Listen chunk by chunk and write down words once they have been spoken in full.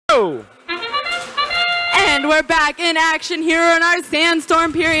And we're back in action here in our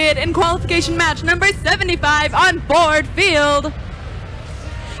sandstorm period in qualification match number 75 on Ford Field.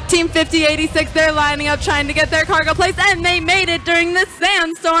 Team 5086, they're lining up trying to get their cargo placed, and they made it during the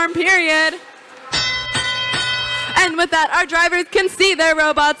sandstorm period. And with that, our drivers can see their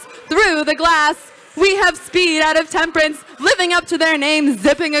robots through the glass. We have Speed out of Temperance, living up to their name,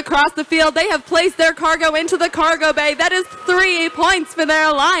 zipping across the field. They have placed their cargo into the cargo bay. That is 3 points for their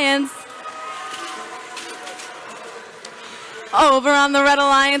alliance. Over on the Red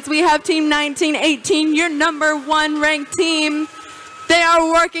Alliance, we have Team 1918, your #1 ranked team. They are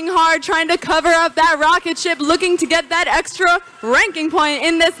working hard, trying to cover up that rocket ship, looking to get that extra ranking point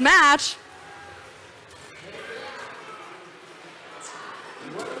in this match.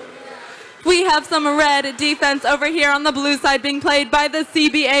 We have some red defense over here on the blue side being played by the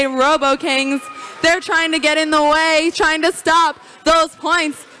CBA Robo Kings. They're trying to get in the way, trying to stop those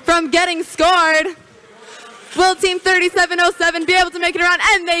points from getting scored. Will Team 3707 be able to make it around?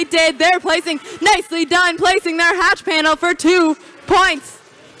 And they did. They're placing, nicely done, placing their hatch panel for 2 points.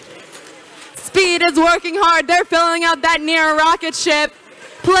 Speed is working hard. They're filling out that near rocket ship,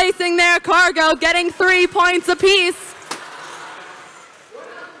 placing their cargo, getting 3 points apiece.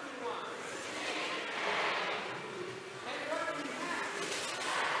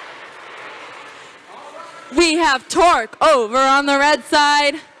 We have Torque over on the red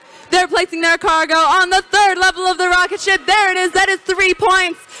side. They're placing their cargo on the 3rd level of the rocket ship. There it is. That is 3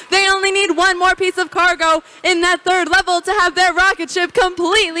 points. They only need 1 more piece of cargo in that 3rd level to have their rocket ship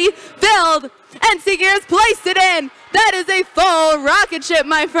completely filled. And Seeker has placed it in. That is a full rocket ship,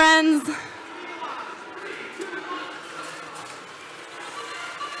 my friends.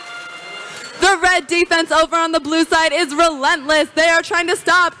 The red defense over on the blue side is relentless. They are trying to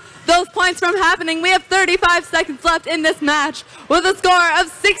stop those points from happening. We have 35 seconds left in this match with a score of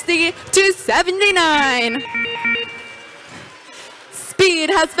 60-79.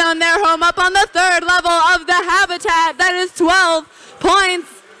 Speed has found their home up on the 3rd level of the habitat. That is 12 points.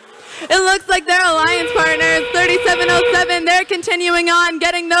 It looks like their alliance partners, 3707, they're continuing on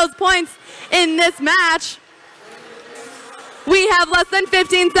getting those points in this match. We have less than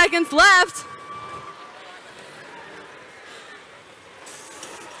 15 seconds left.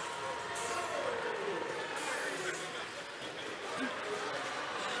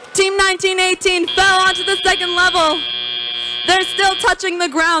 Team 1918 fell onto the 2nd level. They're still touching the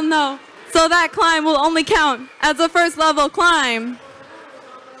ground though, so that climb will only count as a 1st level climb.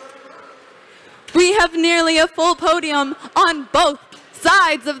 We have nearly a full podium on both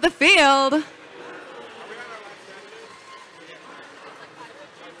sides of the field.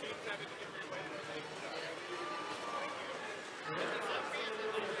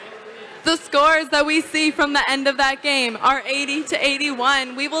 The scores that we see from the end of that game are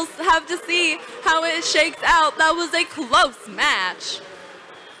 80-81. We will have to see how it shakes out. That was a close match.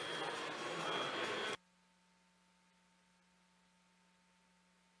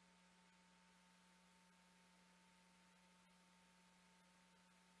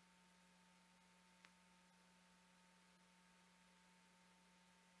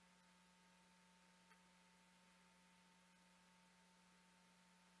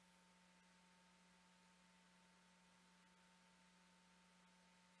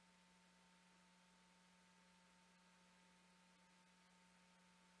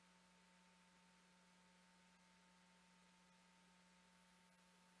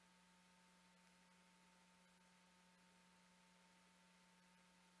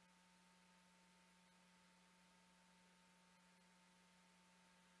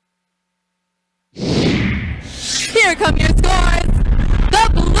 Here come your scores. The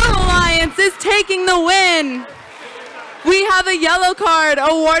Blue Alliance is taking the win. We have a yellow card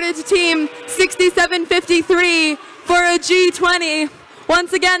awarded to Team 6753 for a G20.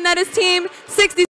 Once again, that is Team 6753.